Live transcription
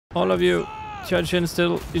All of you, charge in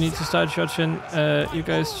still. You need to start charging. You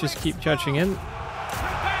guys just keep charging in.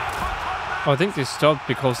 Oh, I think they stopped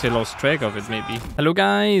because they lost track of it, maybe. Hello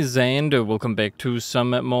guys, and welcome back to some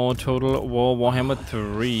more Total War Warhammer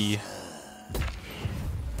 3.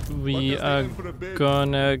 We are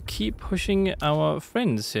gonna keep pushing our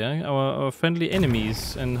friends here, our friendly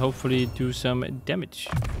enemies, and hopefully do some damage.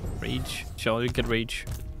 Rage. Shall we get rage?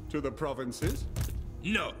 To the provinces?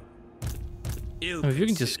 No. If you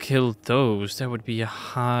can just kill those, that would be a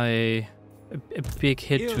big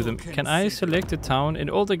hit to them. Can I select a town? In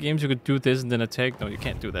all the games you could do this and then attack. No, you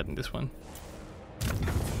can't do that in this one.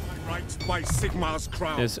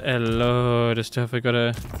 There's a lot of stuff I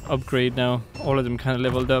gotta upgrade now. All of them kind of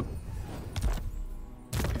leveled up.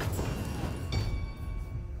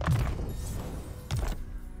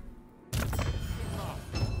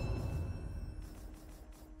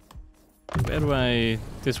 Where do I...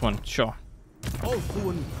 This one, sure.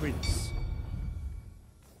 Prince.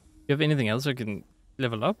 You have anything else I can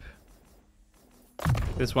level up?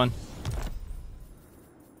 This one.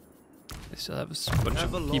 I still have a bunch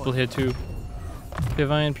of people here too.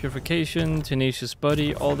 Divine Purification, Tenacious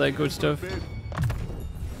Body, all that good stuff.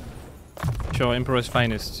 Sure, Emperor's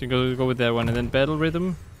Finest. You go with that one, and then Battle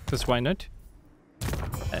Rhythm, because why not?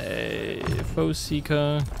 Foe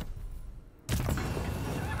Seeker.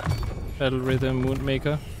 Battle Rhythm,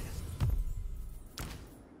 Woundmaker.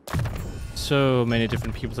 So many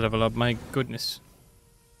different people to level up, my goodness.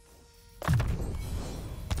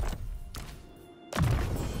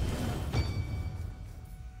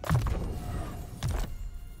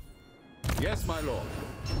 Yes, my lord.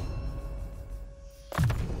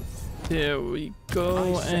 There we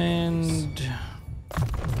go, and... You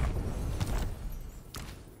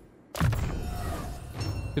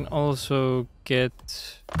can also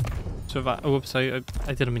get... Oops, I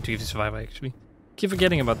didn't mean to give you Survivor, actually. Keep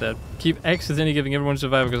forgetting about that. Keep accidentally giving everyone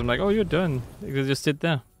Survivor because I'm like, oh, you're done. Because just sit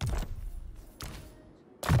there.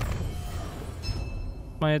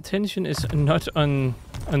 My attention is not on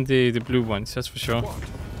the blue ones, that's for sure.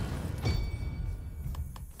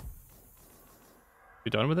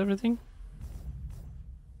 You done with everything?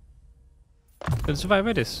 Then survive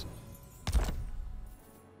it is.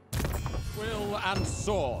 Quill and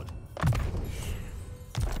sword.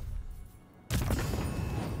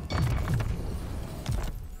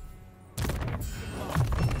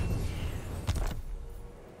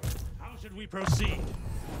 How should we proceed?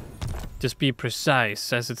 Just be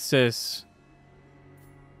precise, as it says.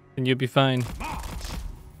 And you'll be fine.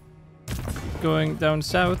 Going down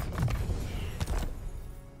south.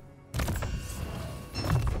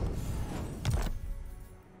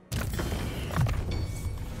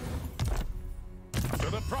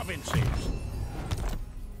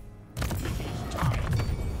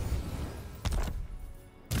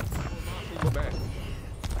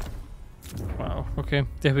 Wow, okay,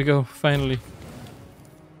 there we go, finally.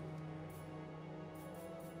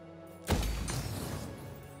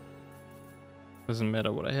 Doesn't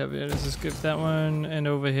matter what I have here, let's just skip that one, and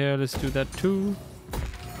over here, let's do that too.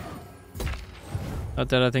 Not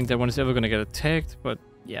that I think that one is ever gonna get attacked, but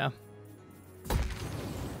yeah.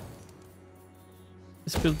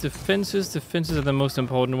 Let's build defenses. Defenses are the most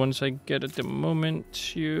important ones I get at the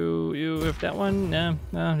moment. You have that one? Nah,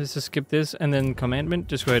 let's just skip this. And then commandment,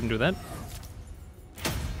 just go ahead and do that.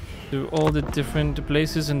 Do all the different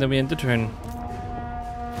places and then we end the turn.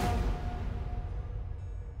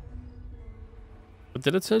 What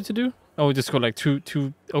did it tell you to do? Oh, just go like two.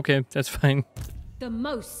 Okay, that's fine. The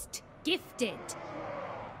most gifted.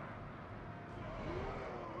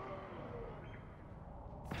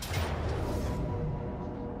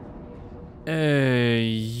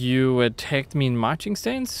 You attacked me in marching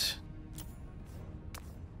stance?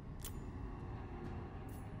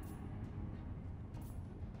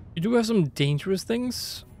 You do have some dangerous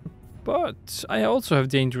things, but I also have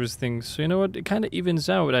dangerous things. So you know what? It kind of evens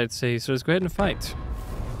out, I'd say. So let's go ahead and fight.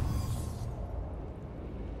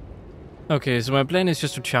 Okay, so my plan is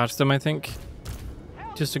just to charge them, I think.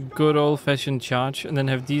 Just a good old-fashioned charge, and then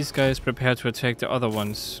have these guys prepare to attack the other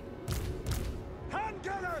ones.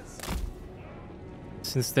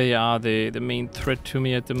 Since they are the main threat to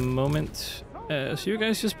me at the moment. So you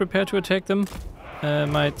guys just prepare to attack them.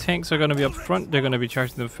 My tanks are gonna be up front. They're gonna be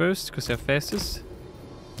charging them first because they're fastest.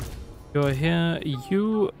 You're here.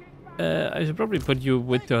 You... I should probably put you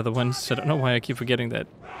with the other ones. I don't know why I keep forgetting that.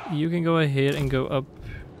 You can go ahead and go up...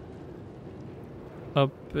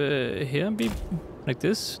 here. Be like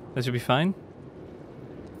this. That should be fine.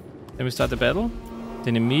 Then we start the battle.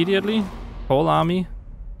 Then immediately, whole army,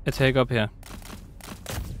 attack up here.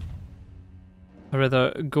 I'd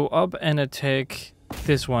rather go up and attack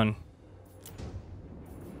this one.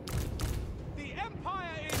 The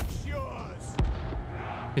Empire ensures.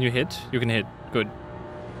 Can you hit? You can hit. Good.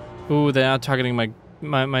 Ooh, they are targeting my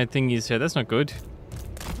thingies here. That's not good.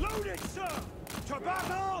 Loaded, sir. To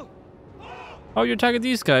battle. Oh, you target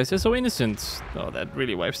these guys. They're so innocent. Oh, that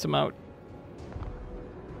really wipes them out.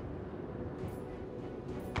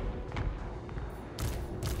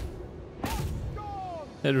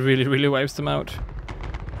 That really, really wipes them out.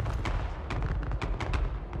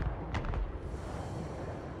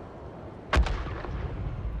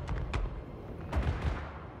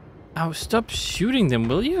 Oh, stop shooting them,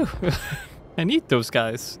 will you? I need those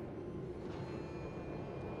guys.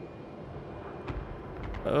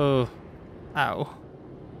 Oh. Ow.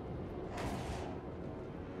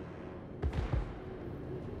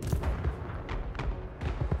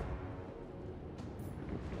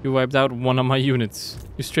 You wiped out one of my units.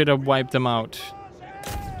 You straight up wiped them out.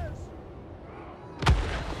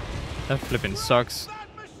 That flipping sucks.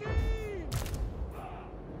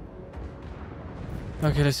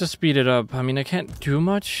 Okay, let's just speed it up. I mean, I can't do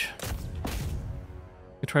much.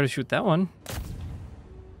 I try to shoot that one.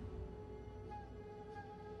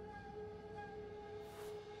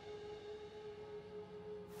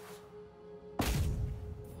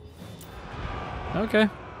 Okay.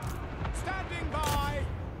 Standing by.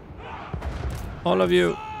 All of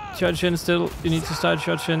you, charge in still. You need to start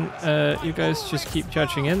charging. You guys just keep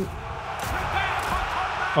charging in.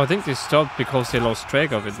 Oh, I think they stopped because they lost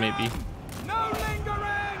track of it, maybe. No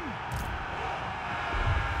lingering.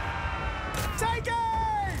 Take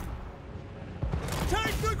aim.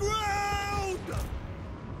 Take the ground.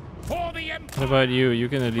 For the Empire. What about you? You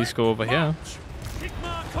can at least go over here.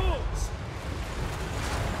 Sigma course.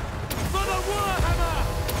 For the WARHAMMER.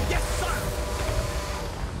 Yes, sir.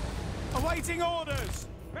 Awaiting orders.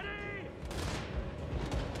 Ready.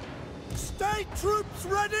 State troops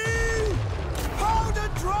ready. Powder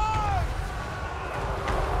dry.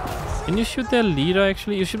 Can you shoot their leader,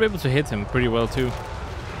 actually? You should be able to hit him pretty well, too.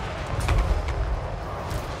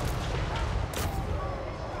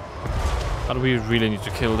 But we really need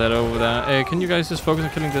to kill that over there. Can you guys just focus on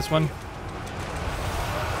killing this one?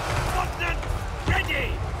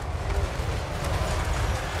 Ready.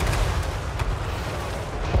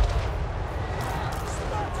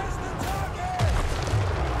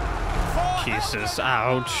 Jesus,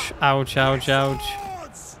 ouch. Ouch, ouch, ouch.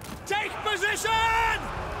 Take position.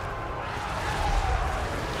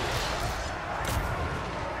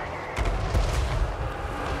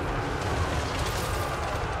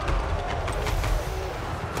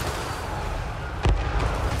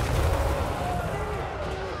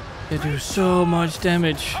 They do so much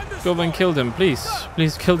damage. Go and kill them, please.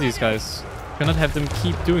 Please kill these guys. Cannot have them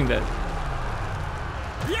keep doing that.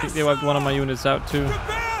 I think they wiped one of my units out too.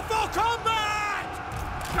 Prepare for combat.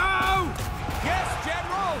 Go. Yes,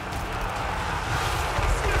 General.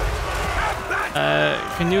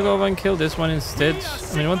 Can you go and kill this one instead?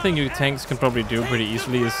 I mean, one thing you tanks can probably do pretty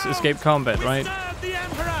easily is escape combat, right? Serve the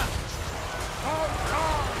Emperor.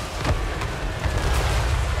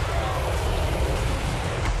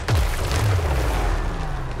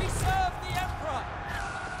 We serve the Emperor.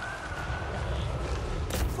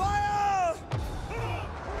 Fire!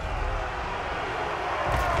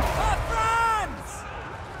 Franz!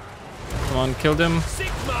 Come on, kill them.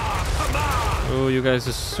 Sigma command. Oh, you guys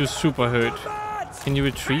are super hurt. Can you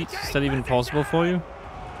retreat? Is that even possible for you?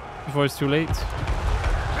 Before it's too late?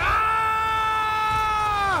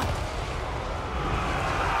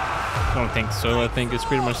 I don't think so. I think it's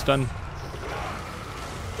pretty much done.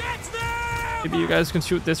 Maybe you guys can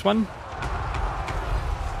shoot this one?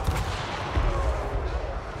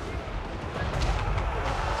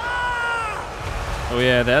 Oh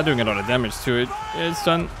yeah, they're doing a lot of damage to it. Yeah, it's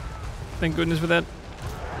done. Thank goodness for that.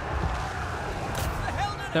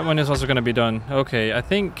 That one is also gonna be done. Okay, I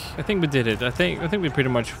think we did it. I think we pretty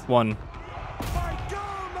much won.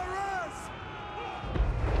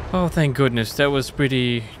 Oh, thank goodness. That was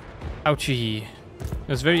pretty ouchy. It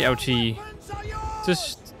was very ouchy.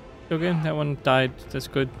 Just okay. That one died. That's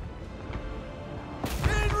good.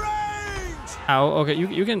 Ow. Okay,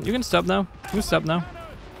 you can stop now. You can stop now.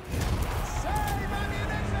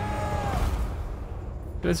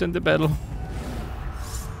 Let's end the battle.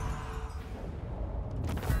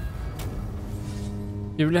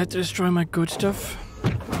 You really had to destroy my good stuff.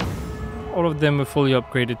 All of them were fully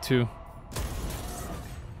upgraded too.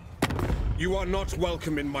 You are not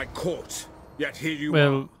welcome in my court, yet here you are.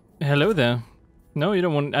 Well, hello there. No, you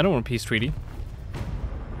don't want. I don't want a peace treaty.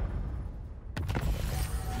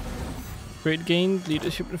 Great gain,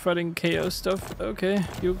 leadership in fighting chaos stuff. Okay,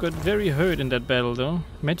 you got very hurt in that battle though.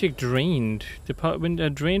 Magic drained. When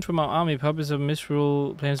drained from our army, purpose of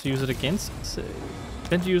misrule plans to use it against us.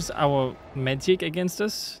 Plan to use our magic against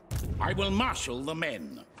us? I will marshal the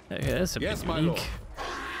men. Okay, that's a Yes, bit my weak. lord.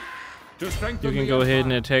 To strengthen You can the go ahead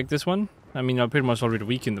and empire. attack this one. I mean, I pretty much already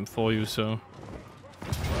weakened them for you, so...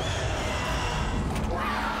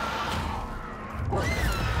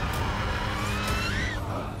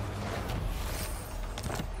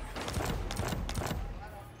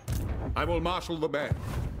 I will marshal the men.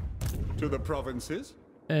 To the provinces.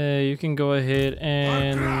 You can go ahead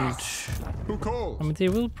and... Who calls? I mean, they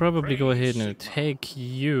will probably go ahead and attack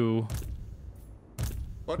you.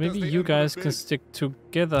 What Maybe does the you emperor guys bid? can stick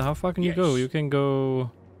together. How far can you go? Yes. You can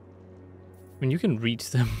go... I mean, you can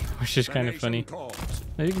reach them, which is The kind of nation funny. calls.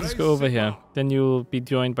 Now you can just Place go over Sigma. here. Then you'll be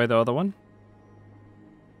joined by the other one.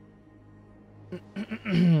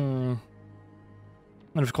 And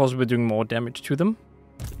of course, we're doing more damage to them.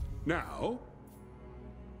 Now,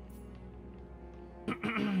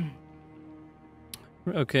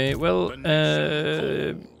 Okay, well, The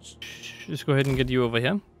nation calls. just go ahead and get you over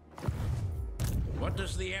here. What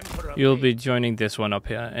does the emperor You'll bid? be joining this one up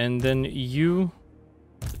here. And then you...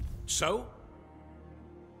 So?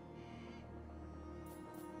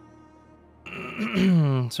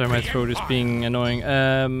 Sorry, my throat is being annoying.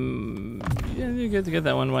 Yeah, you get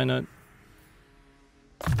that one, why not?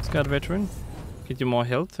 Scout veteran. Get you more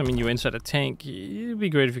health. I mean, you're inside a tank. It'd be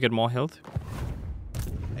great if you get more health.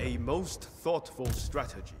 A most thoughtful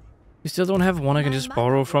strategy. You still don't have one I can just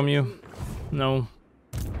borrow from you? No.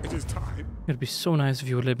 it is time. It'd be so nice if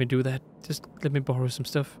you would let me do that. Just let me borrow some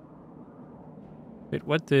stuff. Wait,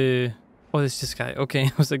 what the... Oh, it's this guy. Okay,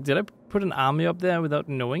 I was like, did I put an army up there without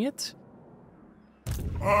knowing it?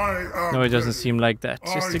 No, it doesn't seem like that.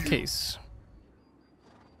 Just in case.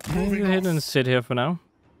 Go ahead and sit here for now.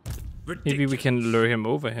 Maybe we can lure him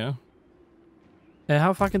over here.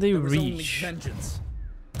 How far can they There is only reach? vengeance.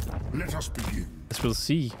 Let us begin. As we'll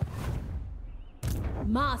see.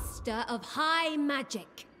 Master of high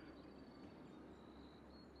magic.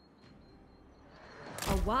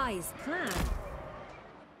 A wise plan.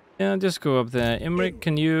 Yeah, just go up there. Emmerich,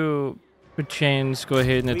 can you, per chance, go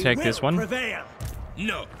ahead and attack We this will one? Prevail.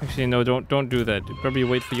 No. Actually, no, don't do that. Probably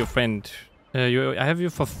wait for your friend. I have you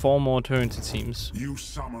for 4 more turns, it seems. You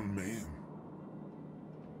summon men.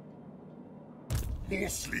 More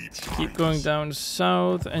sleep. Keep going down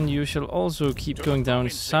south, and you shall also keep going down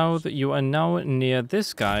south. You are now near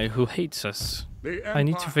this guy who hates us. The I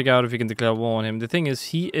need to empire- figure out if we can declare war on him. The thing is,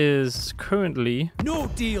 he is currently No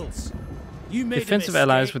deals. You made a defensive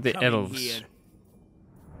allies mistake with the coming elves. here.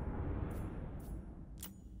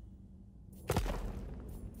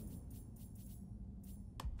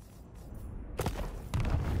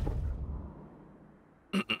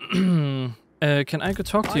 Can I go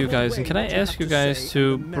talk to you guys, and can I ask you guys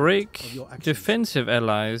to break defensive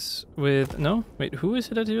allies with... No? Wait, who is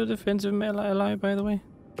it that your defensive ally, by the way?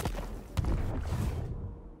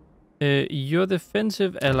 Your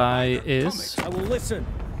defensive ally is... I will listen,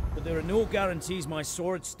 but there are no guarantees my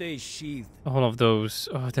sword stays sheathed. All of those.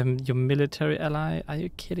 Oh, your military ally? Are you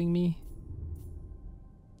kidding me?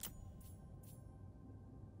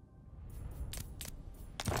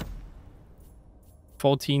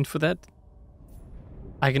 $14 for that?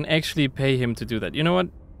 I can actually pay him to do that. You know what?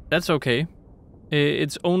 That's okay.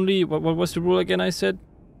 It's only... What was the rule again I said?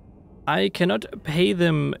 I cannot pay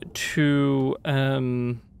them to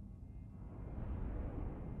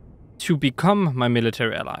become my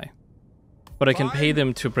military ally. But I can pay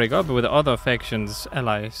them to break up with other factions'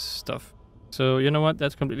 allies stuff. So, you know what?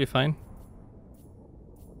 That's completely fine.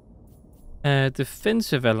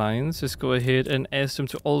 Defensive alliance is go ahead and ask them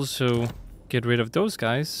to also get rid of those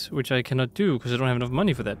guys, which I cannot do because I don't have enough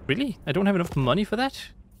money for that. Really? I don't have enough money for that?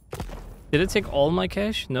 Did it take all my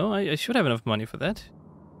cash? No, I should have enough money for that.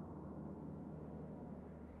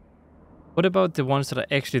 What about the ones that are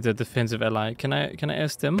actually the defensive ally? Can I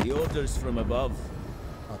ask them? The orders from above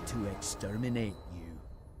are to exterminate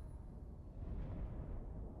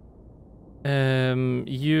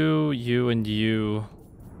you. You, and you.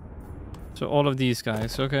 So all of these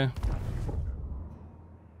guys, okay.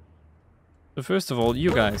 So first of all,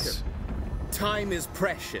 you guys. Time is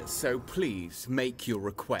precious, so please make your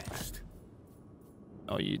request.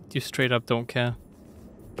 Oh, you straight up don't care.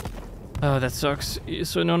 Oh, that sucks.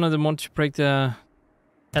 So none of them want to break their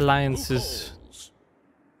alliances.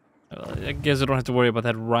 Well, I guess I don't have to worry about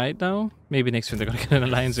that right now. Maybe next time they're gonna get an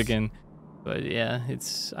alliance again. But yeah,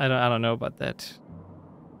 it's I don't know about that.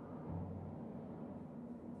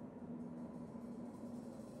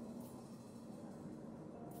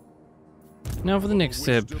 Now for the next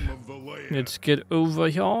step. Wisdom of the land. Let's get over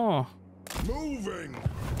here. Moving.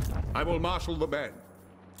 I will marshal the band.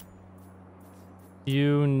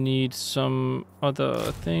 You need some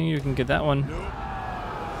other thing. You can get that one.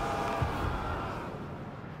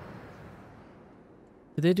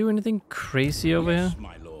 Did they do anything crazy over here?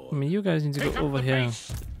 My lord. I mean, you guys need to go over here.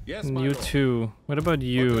 Yes, And my you lord. too. What about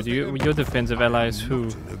you? What does Your defensive allies who?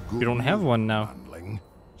 Not in a good You don't have one now. handling.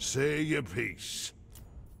 Say your piece.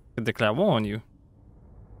 Could declare war on you.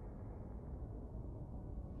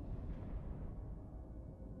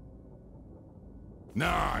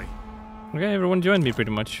 Nigh. Okay, everyone joined me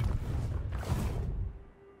pretty much.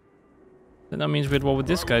 Then that means we're at war with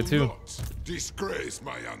this I guy will too. not disgrace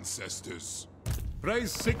my ancestors.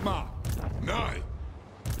 Praise Sigmar. Nigh.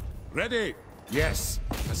 Ready? Yes,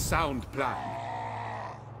 a sound plan.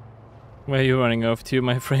 Where are you running off to,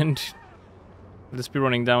 my friend? Let's be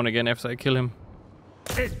running down again after I kill him.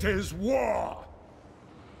 It is war!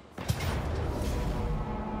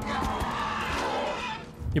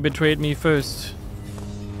 You betrayed me first.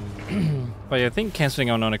 By I think cancelling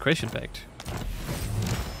our non-aggression pact.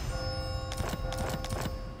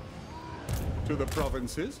 To the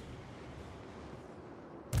provinces?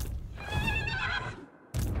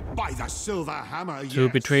 By the silver hammer, So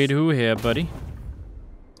yes. betrayed who here, buddy?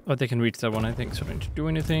 Oh, they can reach that one, I think. So don't do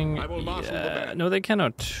anything. I will marshal the band. No, they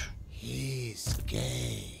cannot. His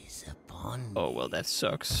gaze upon Oh, well, that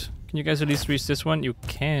sucks. Can you guys at least reach this one? You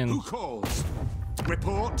can. Who calls?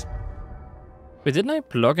 Report. Wait, didn't I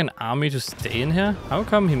block an army to stay in here? How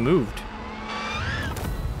come he moved?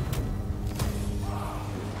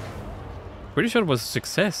 Pretty sure it was a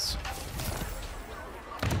success.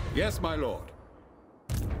 Yes, my lord.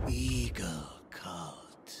 eagle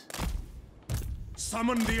cult.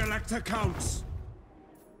 Summon the Elector Counts.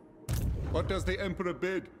 What does the Emperor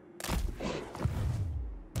bid?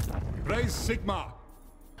 Praise Sigmar.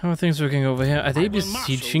 How are things looking over here? Are they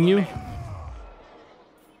besieging you?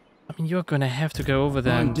 I mean, you're gonna have to go over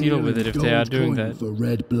there and deal with it if they are doing that. For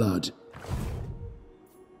red blood.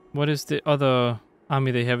 What is the other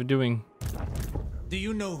army they have doing? Do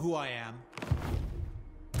you know who I am?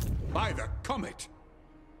 By the comet.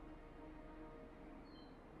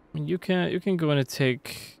 I mean, you can go and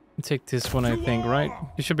take this one, I think, right?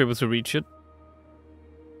 You should be able to reach it.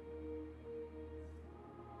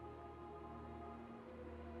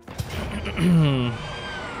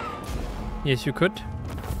 Yes, you could.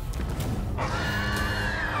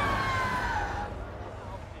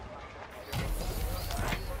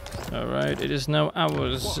 Alright, it is now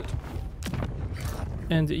ours.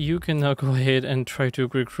 And you can now go ahead and try to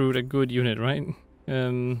recruit a good unit, right?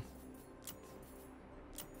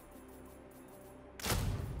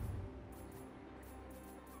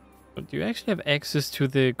 But do you actually have access to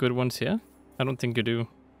the good ones here? I don't think you do.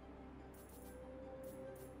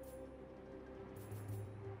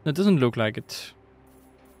 It doesn't look like it.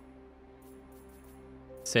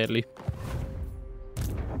 Sadly.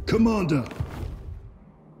 Commander.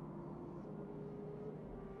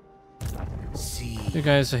 See You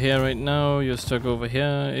guys are here right now. You're stuck over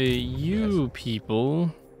here. You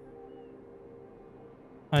people.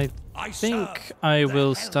 I think I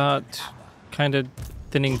will start kind of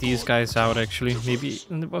thinning these guys out. Actually, maybe.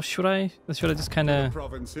 Well, should I? Should I just kind The of?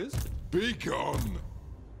 provinces. Be gone.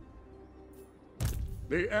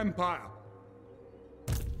 The Empire.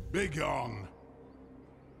 Be gone.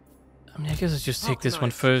 I mean, I guess let's just take this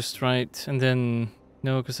one first, right? And then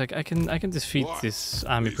no, because like I can defeat What this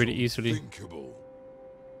army is pretty easily. unthinkable?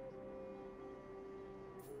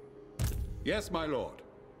 Yes, my lord.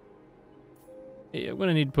 Yeah, I'm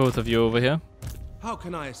gonna need both of you over here. How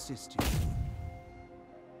can I assist you?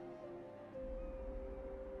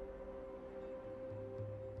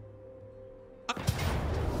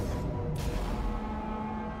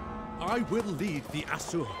 I will lead the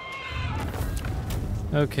Asur.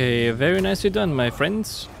 Okay, very nicely done, my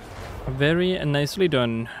friends. Very nicely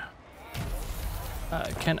done.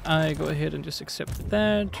 Can I go ahead and just accept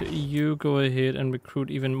that? You go ahead and recruit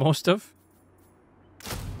even more stuff.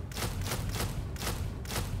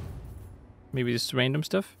 Maybe just random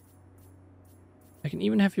stuff. I can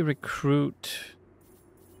even have you recruit.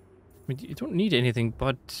 I mean, you don't need anything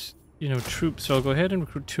but, you know, troops. So I'll go ahead and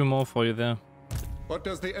recruit 2 more for you there. What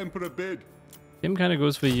does the Emperor bid? Him kind of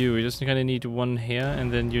goes for you. You just kind of need 1 here,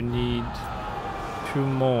 and then you need 2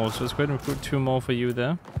 more. So let's go ahead and recruit 2 more for you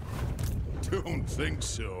there. Don't think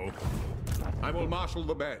so. I will marshal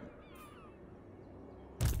the band.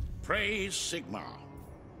 praise Sigmar.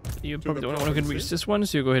 You To probably the don't want to reach provinces. this one,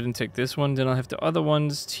 so you go ahead and take this one. Then I'll have the other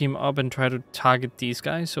ones team up and try to target these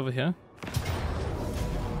guys over here.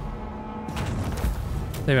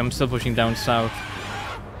 Maybe I'm still pushing down south.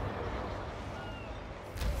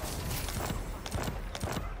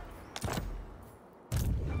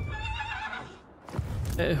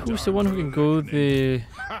 Who's the one who can go the...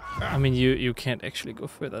 I mean, you can't actually go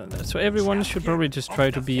further than that. So everyone should probably just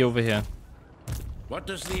try to be over here. What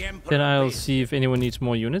does the Emperor Then I'll bid? see if anyone needs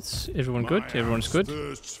more units. Everyone good? Everyone's good.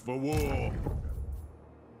 Thirsts for war.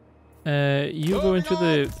 You go into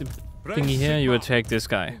the thingy here, you attack this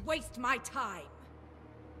guy. Waste my time.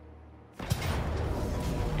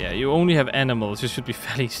 Yeah, you only have animals, you should be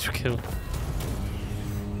fairly easy to kill.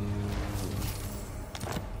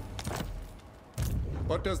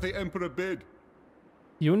 What does the Emperor bid?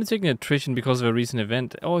 You're only taking attrition because of a recent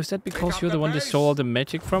event. Oh, is that because you're the one that stole all the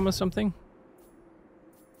magic from or something?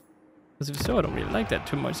 Because if so, I don't really like that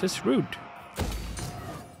too much. That's rude.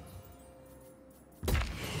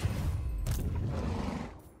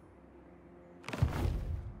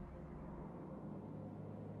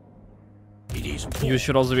 You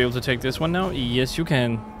should also be able to take this one now. Yes, you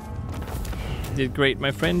can. You did great,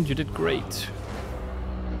 my friend. You did great.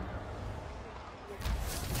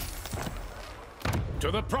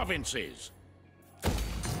 To the provinces.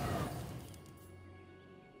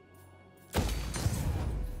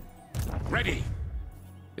 Ready.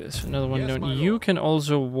 Yes, another one Yes, down. my You lord. can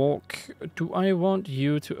also walk. Do I want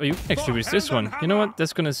you to... Oh, you can actually use this one. You know what?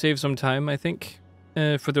 That's gonna save some time, I think.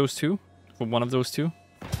 For those two. For one of those two.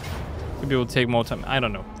 Maybe it will take more time. I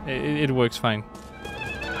don't know. It works fine.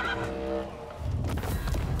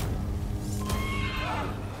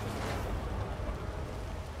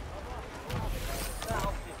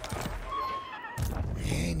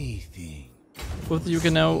 Anything. Both of you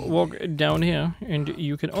can now walk down here. And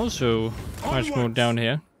you can also march more down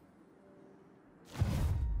here.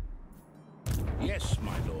 Yes,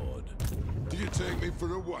 my lord. Do you take me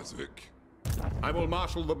for a Wazvik? I will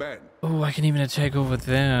marshal the men. Oh, I can even attack over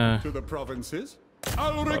there. To the provinces.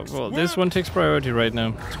 Oh, well, this one takes priority right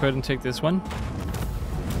now. Let's go ahead and take this one.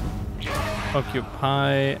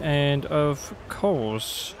 Occupy, and of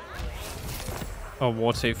course... Oh,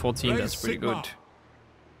 Ward save 14, that's pretty good.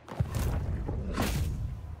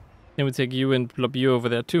 Then we take you and plop you over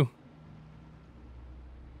there too.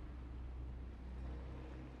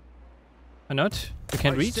 Or not? You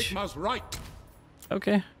can't reach? Sigma's right.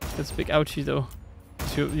 Okay, that's a big ouchie though.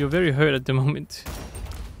 So you're very hurt at the moment.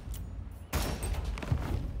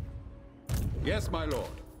 Yes, my lord.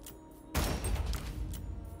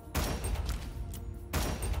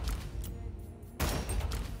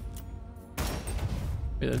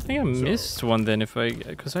 Wait, I think I missed one then if I...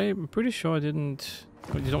 Because I'm pretty sure I didn't...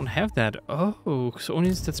 Well, you don't have that. Oh, so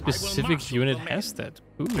only that specific marshal unit the has men. that.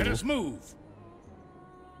 Ooh. Let us move.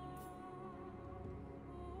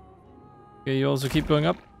 Okay, you also keep going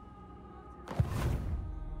up.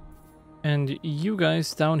 And you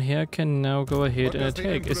guys down here can now go ahead and does the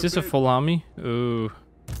attack. Is Emperor this a bid? full army? Oh,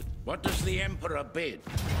 What does the Emperor bid?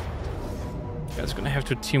 you guys gonna have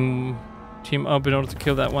to team up in order to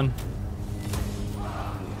kill that one.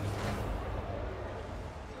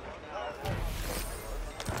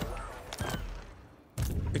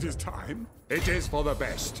 It is time. It is for the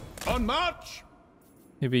best. On march.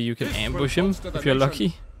 Maybe you can This will ambush him bolster the if you're nation.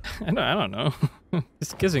 lucky. I don't know.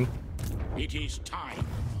 Just guessing. It is time.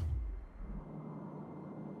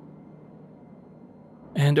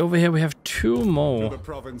 And over here we have two To more. the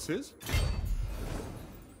provinces.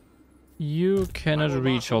 You cannot will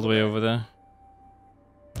reach all the way marshal over there.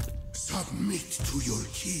 Submit to your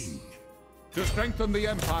king. To strengthen the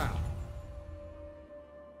empire.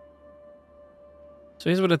 So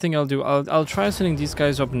here's what I think I'll do. I'll try sending these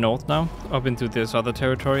guys up north now, up into this other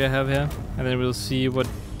territory I have here, and then we'll see what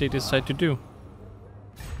they decide to do.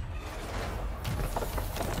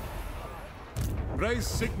 Raise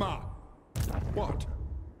Sigma. What?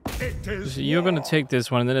 It is So you're gonna war. take this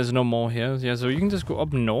one, and then there's no more here. Yeah, so you can just go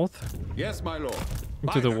up north Yes, my lord.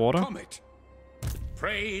 into the By water. comet.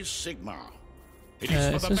 Praise Sigma. It is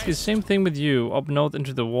for the Essentially the best. same thing with you, up north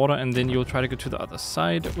into the water, and then you'll try to go to the other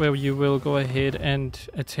side, where you will go ahead and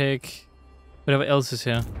attack whatever else is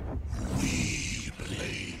here. We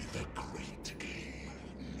play the great game,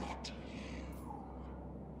 not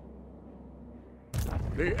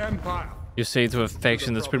you. The empire. You say to a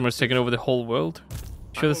faction that's pretty much taken over the whole world.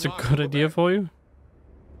 Sure that's a good idea for you?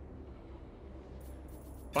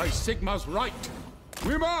 By Sigma's right.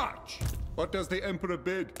 We march. What does the Emperor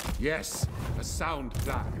bid? Yes, a sound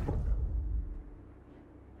plan.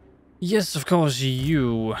 Yes, of course,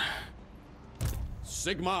 you.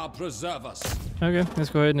 Sigma preserve us. Okay, let's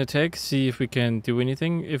go ahead and attack, see if we can do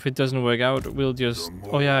anything. If it doesn't work out, we'll just...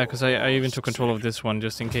 Oh yeah, because I even took control of this one,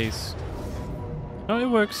 just in case. Oh, it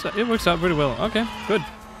works. It works out pretty well. Okay, good.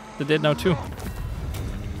 They're dead now too.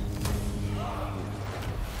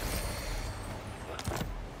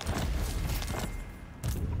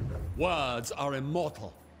 Words are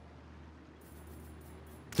immortal.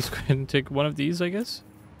 Just go ahead and take one of these, I guess.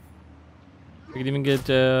 We can even get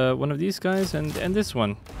one of these guys and this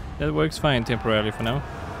one. That works fine temporarily for now.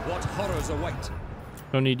 What horrors await?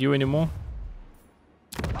 Don't need you anymore.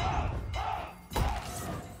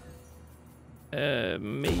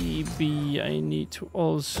 Maybe I need to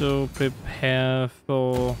also prepare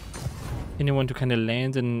for anyone to kind of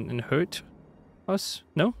land and hurt us.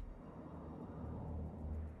 No?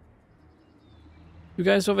 You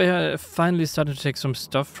guys over here are finally starting to take some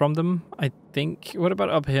stuff from them, I think. What about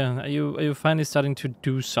up here? Are you finally starting to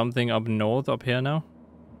do something up north up here now?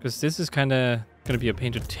 Because this is kind of gonna be a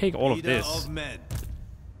pain to take all of this.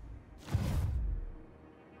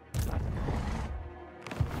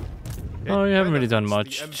 Oh, you haven't really done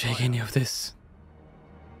much to take any of this.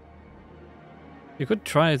 You could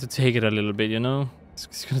try to take it a little bit, you know?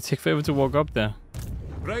 It's gonna take forever to walk up there.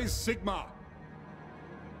 Raise Sigma.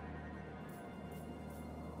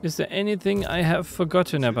 Is there anything I have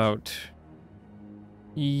forgotten about?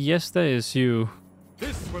 Yes, there is you.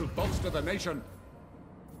 This will bolster the nation.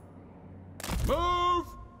 Move!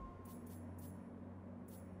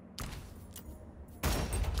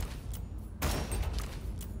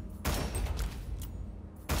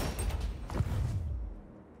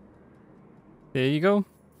 There you go.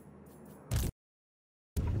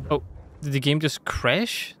 Oh, did the game just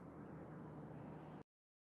crash?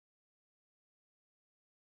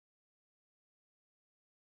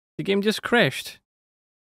 The game just crashed.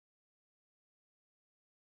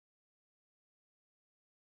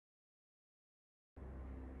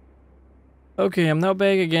 Okay, I'm now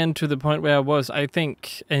back again to the point where I was, I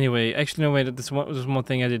think. Anyway, actually, no, wait, there's one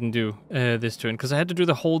thing I didn't do this turn, because I had to do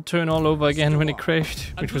the whole turn all over again when it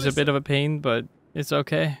crashed, which was a bit of a pain, but it's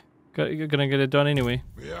okay. You're gonna get it done anyway.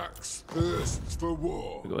 The axe thirsts for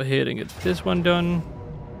war. Go ahead and get this one done.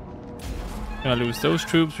 Gonna lose those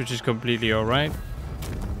troops, which is completely alright.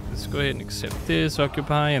 Let's go ahead and accept this,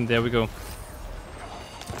 occupy, and there we go.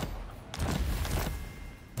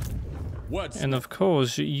 And of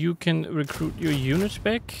course, you can recruit your units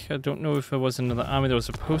back. I don't know if there was another army that was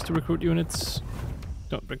supposed to recruit units.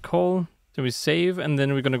 Don't recall. So we save, and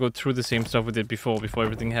then we're gonna go through the same stuff we did before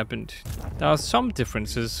everything happened. There are some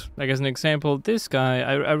differences. Like as an example, this guy,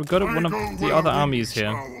 I got one of the other armies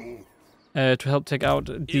here to help take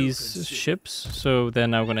out these ships. So they're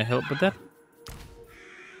now gonna help with that.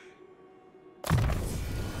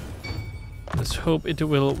 Let's hope it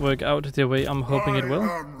will work out the way I'm hoping it will.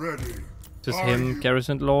 Just him,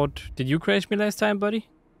 Garrison Lord. Did you crash me last time, buddy?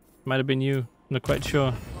 Might have been you. I'm not quite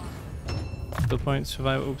sure. Still point,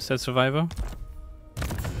 survivor. Oops, that's survivor.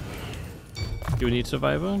 You need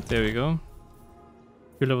survivor. There we go.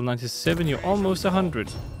 You're level 97. You're almost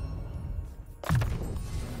 100.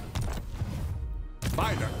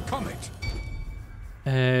 By the comet.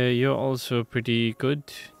 You're also pretty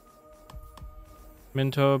good.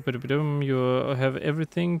 Mentor, you have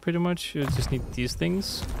everything pretty much. You just need these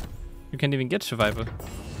things. You can't even get survivor.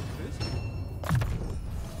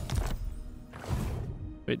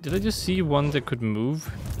 Wait, did I just see one that could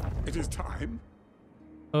move? It is time.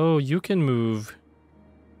 Oh, you can move.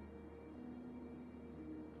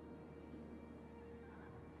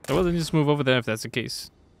 Oh, well, then just move over there if that's the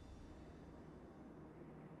case.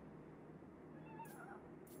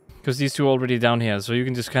 Because these two are already down here, so you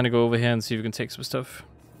can just kind of go over here and see if you can take some stuff.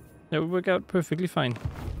 That would work out perfectly fine.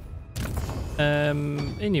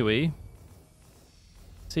 Anyway.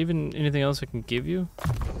 Is there even anything else I can give you?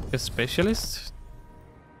 A specialist?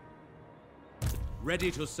 Ready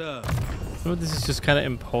to serve. Oh, this is just kind of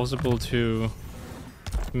impossible to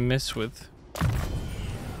mess with.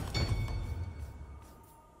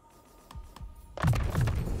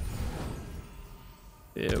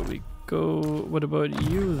 There we go. What about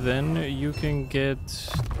you then? You can get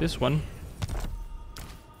this one.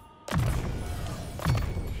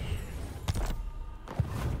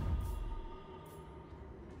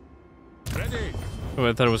 Ready. Oh,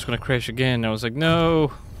 I thought it was gonna crash again. I was like,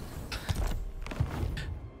 no.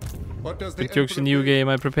 What does The joke's a new game.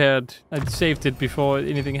 I prepared. I saved it before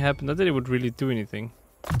anything happened. Not that it would really do anything.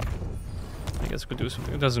 I guess I could do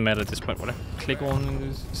something. It doesn't matter at this point what I click on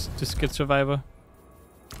and just get survivor.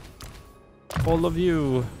 All of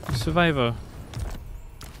you, survivor.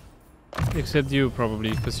 Except you,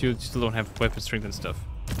 probably, because you still don't have weapon strength and stuff.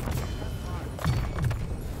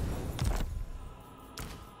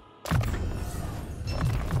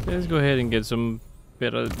 Let's go ahead and get some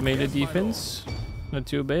better melee defense. Not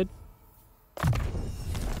too bad.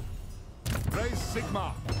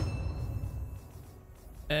 Sigmar.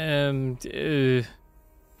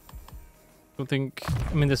 Don't think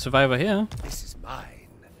I'm in the survivor here. This is mine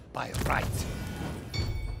by right.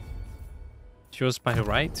 Yours by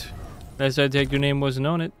right. Last I checked, your name wasn't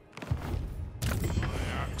on it. My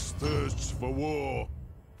axe thirsts for war.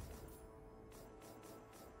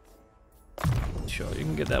 Sure, you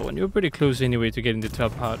can get that one. You're pretty close anyway to getting the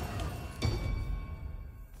top part.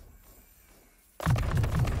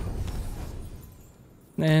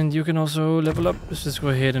 And you can also level up. Let's just go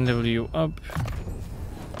ahead and level you up.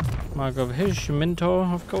 Mark of his mentor,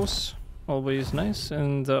 of course. Always nice.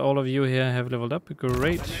 And all of you here have leveled up.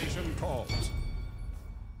 Great.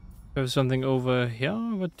 Have something over here.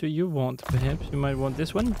 What do you want? Perhaps you might want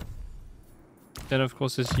this one. Then of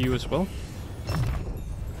course it's you as well.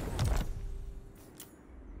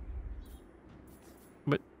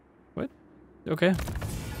 What? Okay.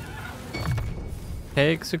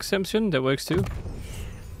 Tax exemption, that works too.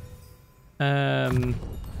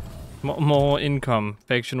 More income,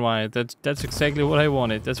 faction-wide. That's exactly what I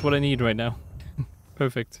wanted. That's what I need right now.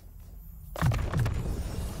 Perfect.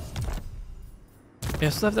 Yeah, I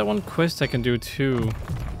still have that one quest I can do too.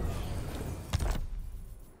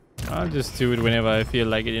 I'll just do it whenever I feel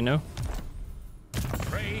like it, you know?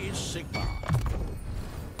 Praise Sigmar.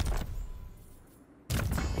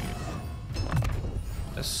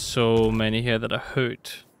 There's so many here that are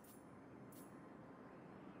hurt.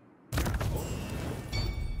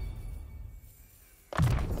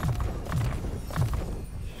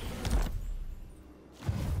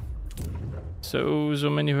 So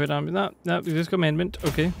many hurt armies. No, this commandment.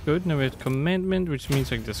 Okay, good. Now we have commandment, which means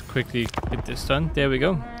I can just quickly get this done. There we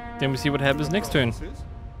go. Then we see what happens next turn.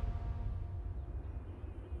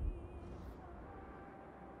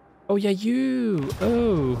 Oh yeah, you.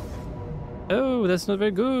 Oh, that's not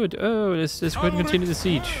very good. Oh, let's go ahead and continue the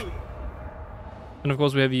siege. And of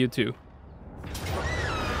course we have you too.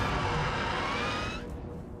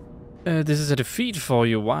 This is a defeat for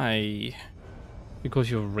you. Why?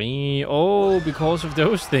 Because you're rain. Oh, because of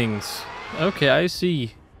those things. Okay, I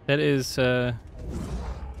see. That is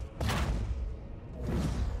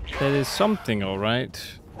something, all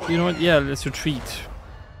right. You know what? Yeah, let's retreat.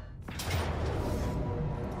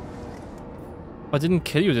 I didn't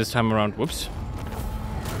kill you this time around. Whoops.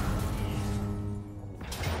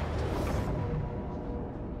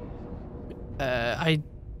 I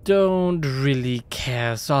don't really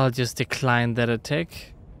care, so I'll just decline that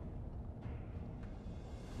attack.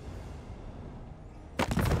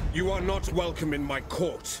 You are not welcome in my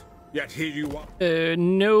court, yet here you are.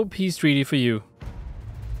 No peace treaty for you.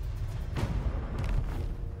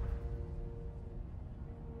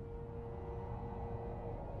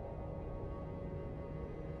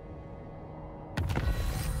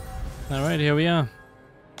 Alright, here we are.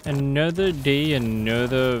 Another day,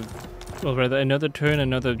 another turn,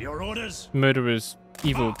 another Your orders? murderous,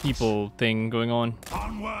 evil people thing going on.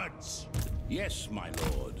 Onwards! Yes, my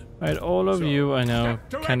lord. Right, all of you are now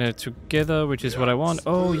kind of together, which is what I want.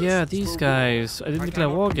 Oh yeah, these guys. I didn't declare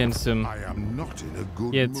war against them. I am not in a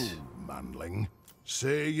good mood, manling.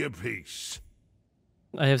 Say your piece.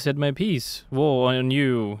 I have said my piece. War on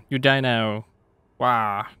you. You die now.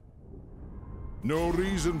 Wow. No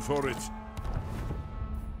reason for it.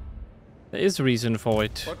 There is a reason for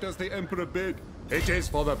it. What does the Emperor bid? It is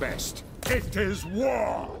for the best. It is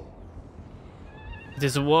war. It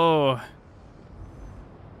is a war.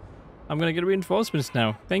 I'm gonna get reinforcements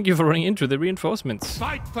now. Thank you for running into the reinforcements.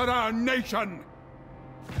 Fight for our nation.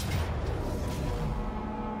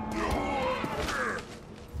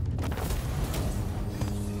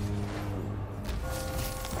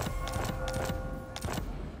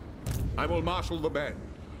 I will marshal the men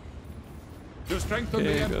to strengthen the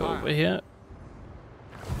Okay, go empire. over here.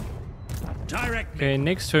 Direct me. Okay,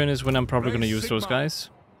 next turn is when I'm probably gonna use those guys.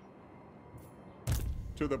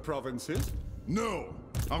 To the provinces. No,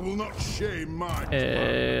 I will not shame my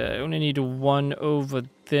I only need one over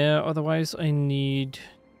there. Otherwise, I need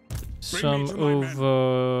some to my men.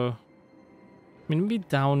 over. I mean, maybe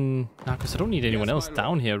down. Nah, because I don't need anyone Yes, else my down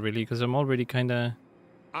lord. here really, because I'm already kind of.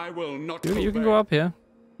 I will not. You can go up here.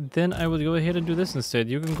 Then I will go ahead and do this instead.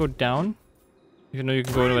 You can go down. You know you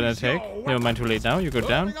can go over and attack. Never mind, too late now. You go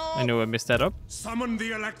down. I know I messed that up. Summon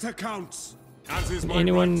the Elector Counts. As is my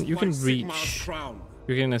Anyone right, you can my Sigmar's reach. crown.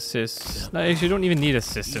 You can assist. No, actually, you don't even need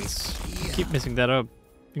assistance. Keep messing that up.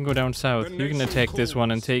 You can go down south. You can attack this one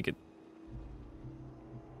and take it.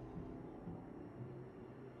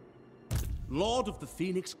 Lord of the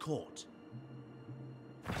Phoenix Court.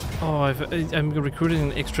 Oh, I'm recruiting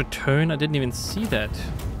an extra turn. I didn't even see that.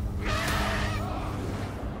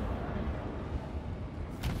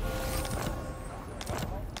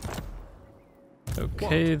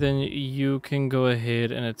 Okay, then you can go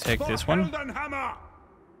ahead and attack this one.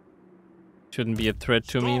 Shouldn't be a threat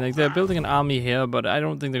to me. Like, they're building an army here, but I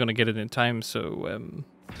don't think they're gonna get it in time, so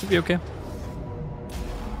should be okay.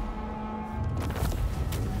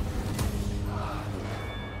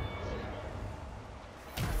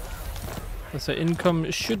 So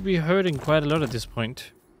income should be hurting quite a lot at this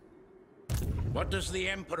point. What does the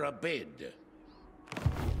Emperor bid?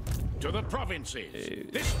 To the provinces.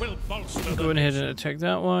 This will bolster Go ahead and attack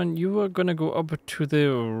that one. You are gonna go up to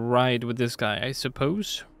the right with this guy, I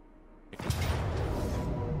suppose.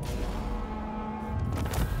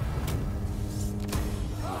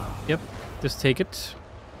 Yep, just take it.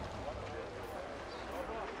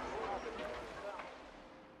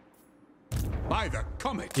 By the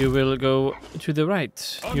comet. You will go to the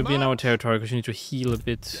right. You'll be in our territory because you need to heal a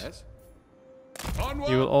bit. Yes.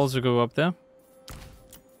 You will also go up there.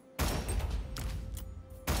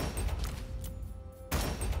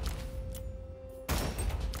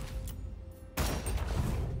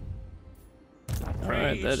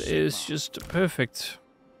 Alright, that is just perfect.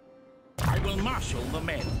 I will marshal the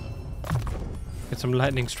men. Get some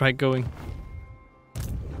lightning strike going.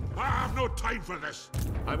 I have no time for this.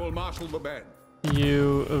 I will marshal the men.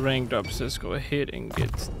 You ranked up, so let's go ahead and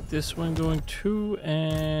get this one going too.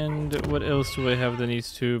 And what else do I have that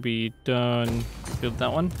needs to be done? Build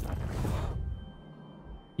that one.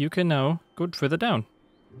 You can now go further down.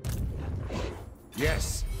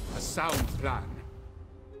 Yes, a sound plan.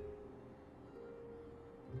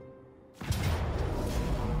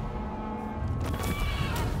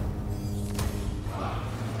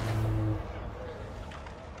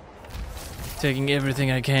 Taking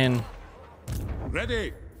everything I can.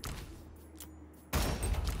 Ready.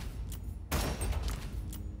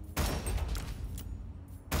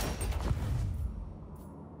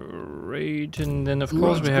 Great, and then of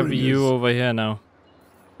course we have you over here now.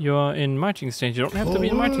 You're in marching stance. You don't have to be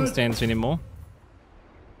in marching stance anymore.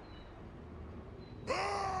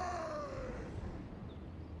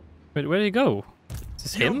 Wait, where did he go? Is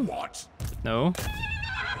this him? What? No.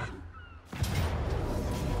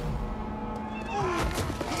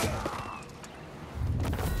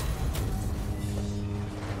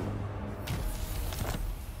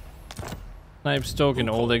 Snipe, stalk, and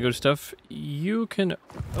all that good stuff. You can...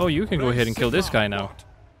 Oh, you can go ahead and kill this guy now.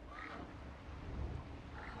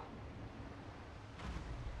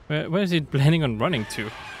 Where is he planning on running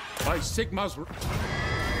to? By Sigma's...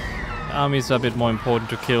 Armies are a bit more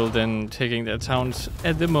important to kill than taking their towns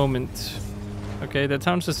at the moment. Okay, their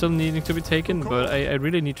towns are still needing to be taken, but I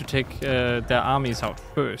really need to take their armies out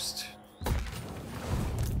first.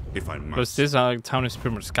 If I must. Because this town is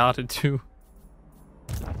pretty much guarded too.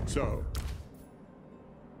 So...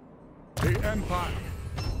 The Empire.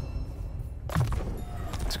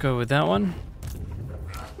 Let's go with that one.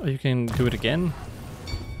 Or you can do it again.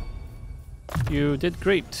 You did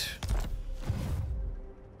great.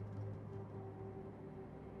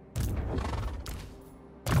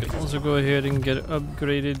 You can also go ahead and get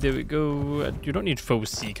upgraded. There we go. You don't need Foe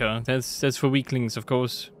Seeker. That's for weaklings, of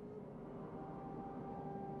course.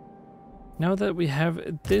 Now that we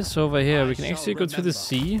have this over here, we can actually go to the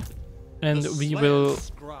sea, and we will.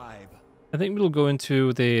 I think we'll go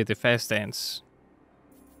into the fast dance.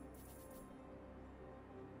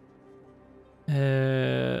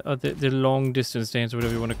 Or the long distance dance, or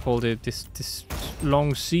whatever you want to call it. This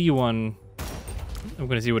long sea one. I'm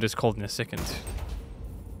gonna see what it's called in a second.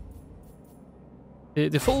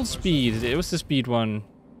 The full speed. It was the speed one.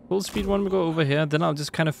 Full speed one. We go over here. Then I'll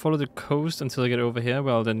just kind of follow the coast until I get over here.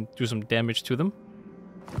 Well, then do some damage to them.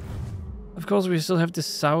 Of course, we still have the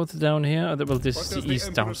south down here. Well, this is the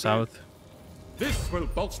east down south. This will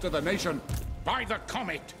bolster the nation. By the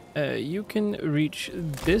comet. You can reach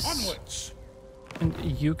this. Onwards. And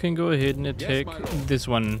you can go ahead and attack this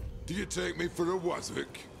one. Do you take me for a Wazvik?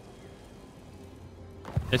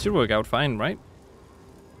 That should work out fine, right?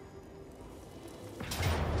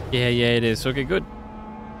 Yeah, it is. Okay, good.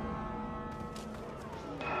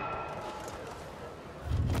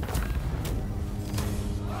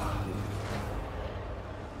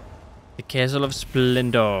 The Castle of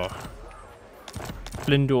Splendor.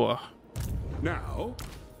 Splendor. Now...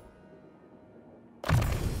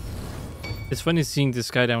 It's funny seeing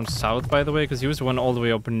this guy down south, by the way, because he was the one all the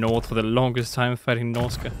way up north for the longest time fighting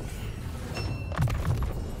Norska.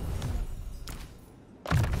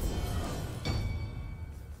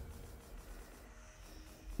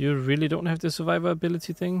 You really don't have the survivor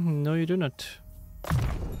ability thing? No, you do not.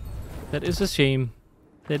 That is a shame.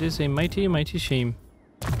 That is a mighty, mighty shame.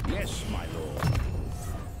 Yes, my lord.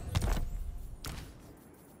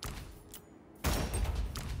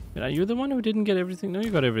 Are you the one who didn't get everything? No,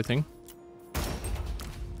 you got everything.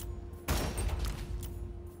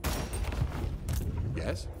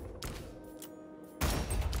 Yes?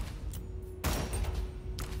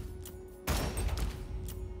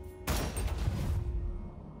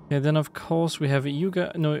 Yeah, then of course we have you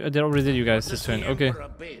guys. No, they already did you guys this turn. Okay.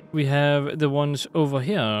 We have the ones over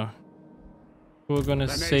here. We're gonna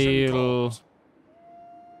sail.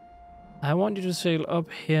 I want you to sail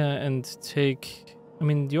up here and take. I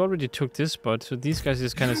mean, you already took this spot, so these guys are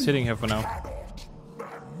just kind of sitting here for now.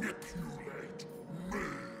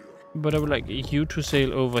 But I would like you to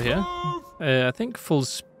sail over here. I think full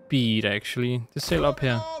speed actually. Just sail up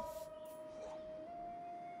here.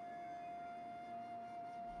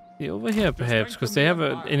 Yeah, over here perhaps, because they have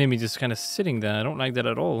an enemy just kind of sitting there. I don't like that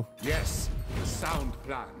at all. Yes, a sound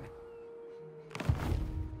plan.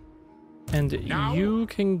 And now, you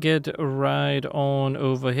can get a ride on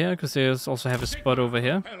over here, because they also have a spot over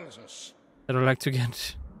here that I'd like to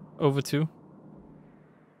get over to.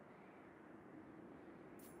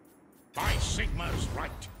 By Sigma's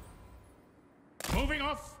right. Moving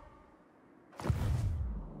off.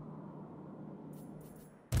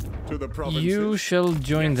 To the provinces. You shall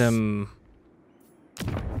join them.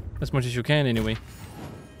 As much as you can, anyway.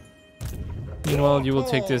 Meanwhile, you will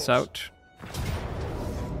take this out.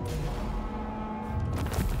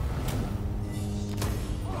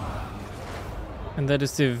 And that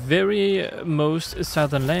is the very most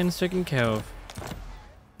southern lands taken care of.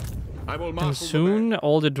 And soon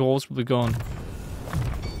all the dwarves will be gone.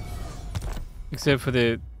 Except for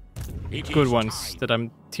the good ones that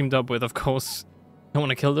I'm teamed up with, of course. I want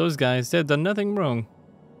to kill those guys. They've done nothing wrong.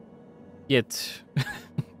 Yet.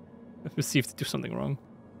 I've received to do something wrong.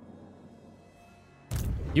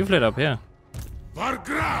 You've led up here.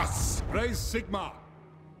 Vargras! Raise Sigma!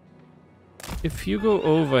 If you go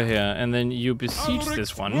over here and then you besiege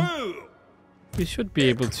this one, you should be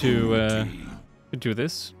able to do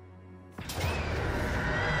this.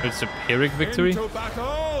 It's a Pyrrhic victory.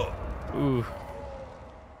 Ooh.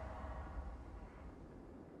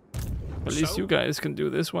 At least you guys can do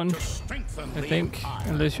this one, I think,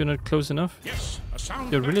 unless you're not close enough.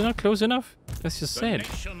 You're really not close enough? That's just sad.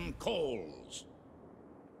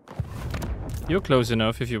 You're close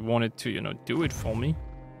enough if you wanted to, you know, do it for me.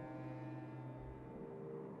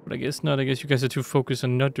 But I guess not. I guess you guys are too focused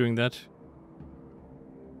on not doing that.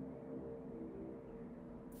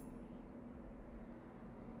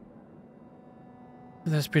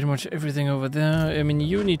 That's pretty much everything over there. I mean,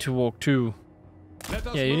 you need to walk too.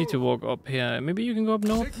 Yeah, you need to walk up here. Maybe you can go up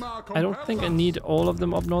north. I don't think I need all of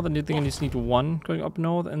them up north. I think I just need one going up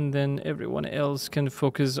north, and then everyone else can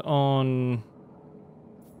focus on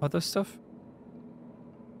other stuff.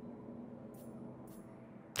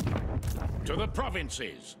 To the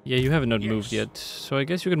provinces. Yeah, you haven't moved yet, so I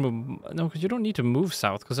guess you can move. No, because you don't need to move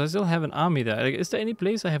south, because I still have an army there. Is there any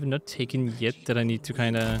place I have not taken yet that I need to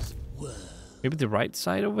kind of... Maybe the right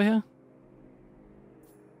side over here?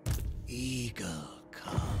 Eagle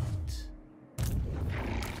can't.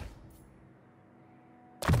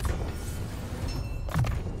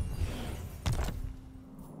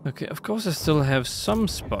 Okay, of course I still have some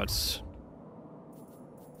spots.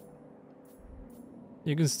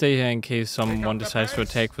 You can stay here in case someone decides to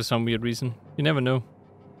attack for some weird reason. You never know.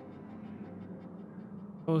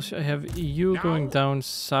 Oh, I have you going down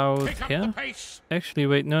south here. Actually,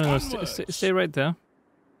 wait, no, stay right there.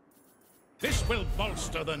 This will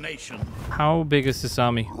bolster the nation. How big is this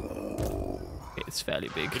army? It's fairly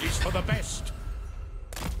big. It is for the best.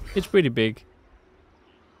 It's pretty big.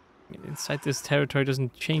 Inside this territory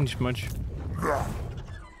doesn't change much.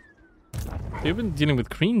 You've been dealing with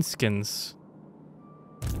greenskins.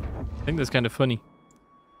 I think that's kind of funny.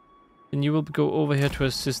 And you will go over here to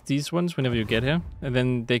assist these ones whenever you get here. And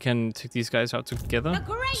then they can take these guys out together.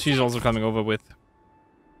 She's also coming over with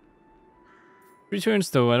 3 turns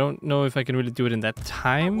though. I don't know if I can really do it in that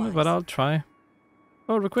time, but I'll try.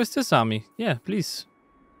 Oh, request this army. Yeah, please.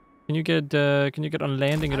 Can you get on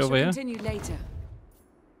landing it over here? Continue later.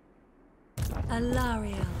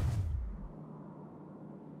 Alaria.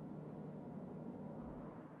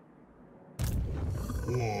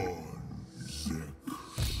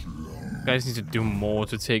 You guys need to do more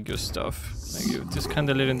to take your stuff. Like, you're just kind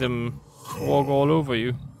of letting them walk all over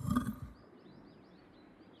you.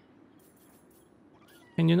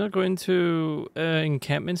 Can you not go into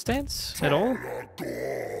encampment stance at all?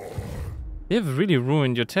 They have really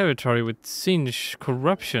ruined your territory with siege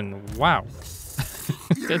corruption. Wow.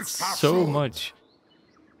 That's so much.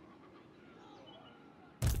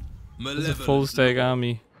 It's a full stack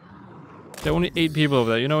army. There are only 8 people over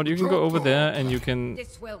there. You know what? You can go over there and you can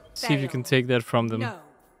see if you can take that from them. No.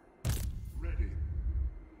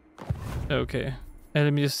 Okay. And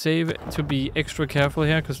let me just save to be extra careful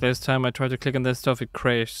here, because last time I tried to click on that stuff, it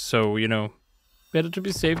crashed. So, you know, better to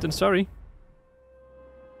be safe than sorry.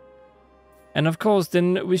 And of course,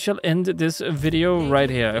 then we shall end this video right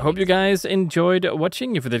here. I hope you guys enjoyed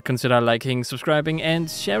watching. If you did, consider liking, subscribing, and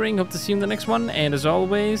sharing. Hope to see you in the next one. And as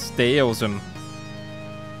always, stay awesome.